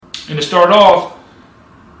And to start off,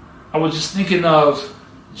 I was just thinking of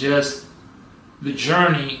just the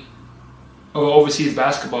journey of an overseas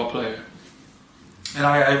basketball player. And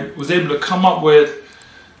I was able to come up with,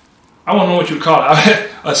 I don't know what you would call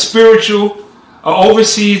it, an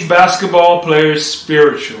overseas basketball player's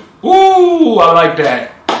spiritual. Ooh, I like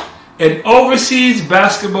that. An overseas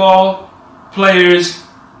basketball player's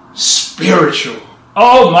spiritual.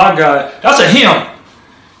 Oh my God, that's a hymn.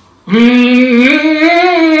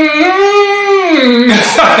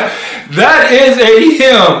 That is a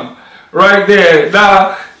hymn right there.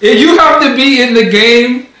 Now, you have to be in the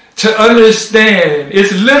game to understand.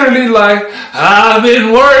 It's literally like, I've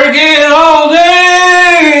been working all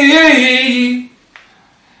day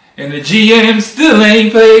and the GM still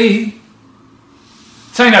ain't paid.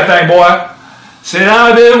 Sing that thing, boy. Said,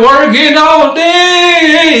 I've been working all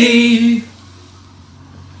day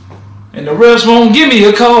and the refs won't give me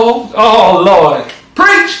a call. Oh, Lord.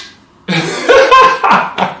 Preach!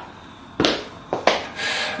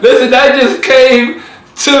 Listen, that just came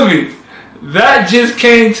to me. That just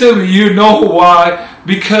came to me. You know why?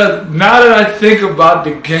 Because now that I think about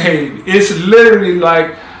the game, it's literally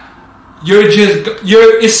like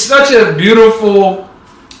it's such a beautiful,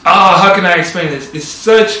 how can I explain this? It's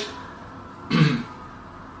such,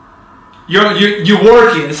 you're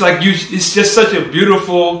working. It's like it's just such a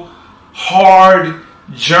beautiful, hard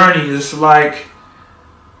journey. It's like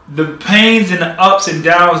the pains and the ups and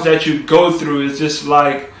downs that you go through is just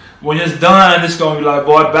like, when it's done, it's going to be like,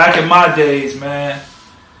 boy, back in my days, man,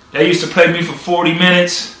 they used to play me for 40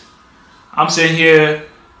 minutes. I'm sitting here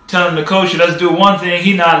telling the coach, let's do one thing.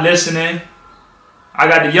 He not listening. I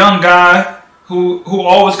got the young guy who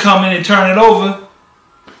always come in and turn it over.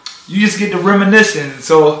 You just get to reminiscing.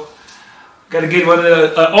 So, got to get one of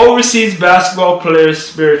the overseas basketball players'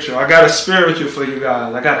 spiritual. I got a spiritual for you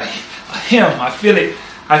guys. I got a hymn. I feel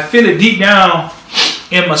it deep down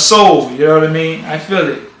in my soul. You know what I mean? I feel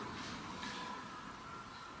it.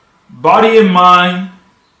 Body and mind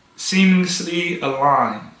seamlessly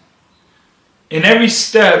align. In every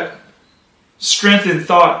step, strength and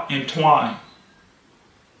thought entwine.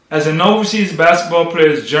 As an overseas basketball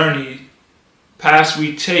player's journey, paths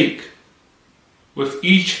we take, with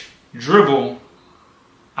each dribble,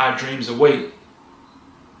 our dreams await.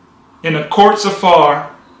 In the courts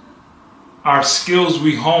afar, our skills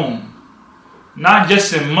we hone, not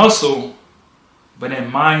just in muscle, but in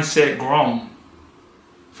mindset grown.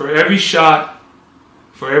 For every shot,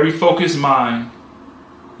 for every focused mind,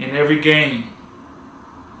 in every game,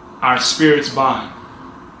 our spirits bind.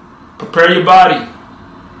 Prepare your body,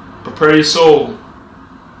 prepare your soul.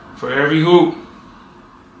 For every hoop,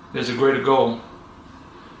 there's a greater goal.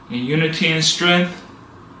 In unity and strength,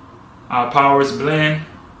 our powers blend.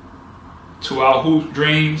 To our hoop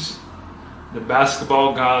dreams, the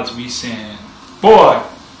basketball gods we send. Boy!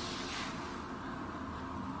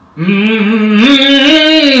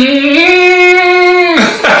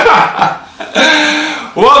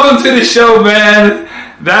 Welcome to the show, man.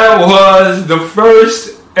 That was the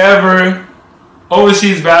first ever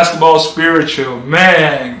overseas basketball spiritual.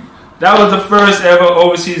 Man, that was the first ever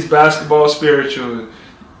overseas basketball spiritual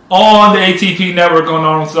on the ATP Network on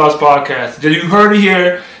Arnold Stars Podcast. Did you heard it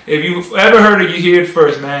here? If you've ever heard it, you hear it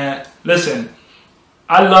first, man. Listen,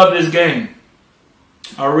 I love this game.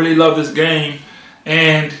 I really love this game.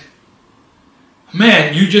 And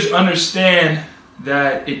man, you just understand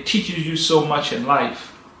that it teaches you so much in life.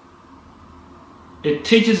 It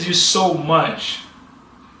teaches you so much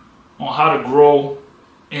on how to grow,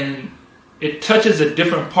 and it touches a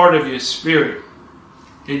different part of your spirit.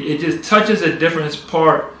 It just touches a different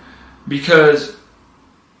part, because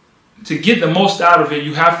to get the most out of it,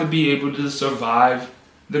 you have to be able to survive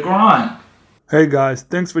the grind. Hey guys,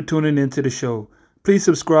 thanks for tuning into the show. Please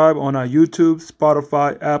subscribe on our YouTube,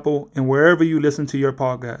 Spotify, Apple, and wherever you listen to your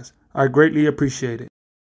podcast. I greatly appreciate it.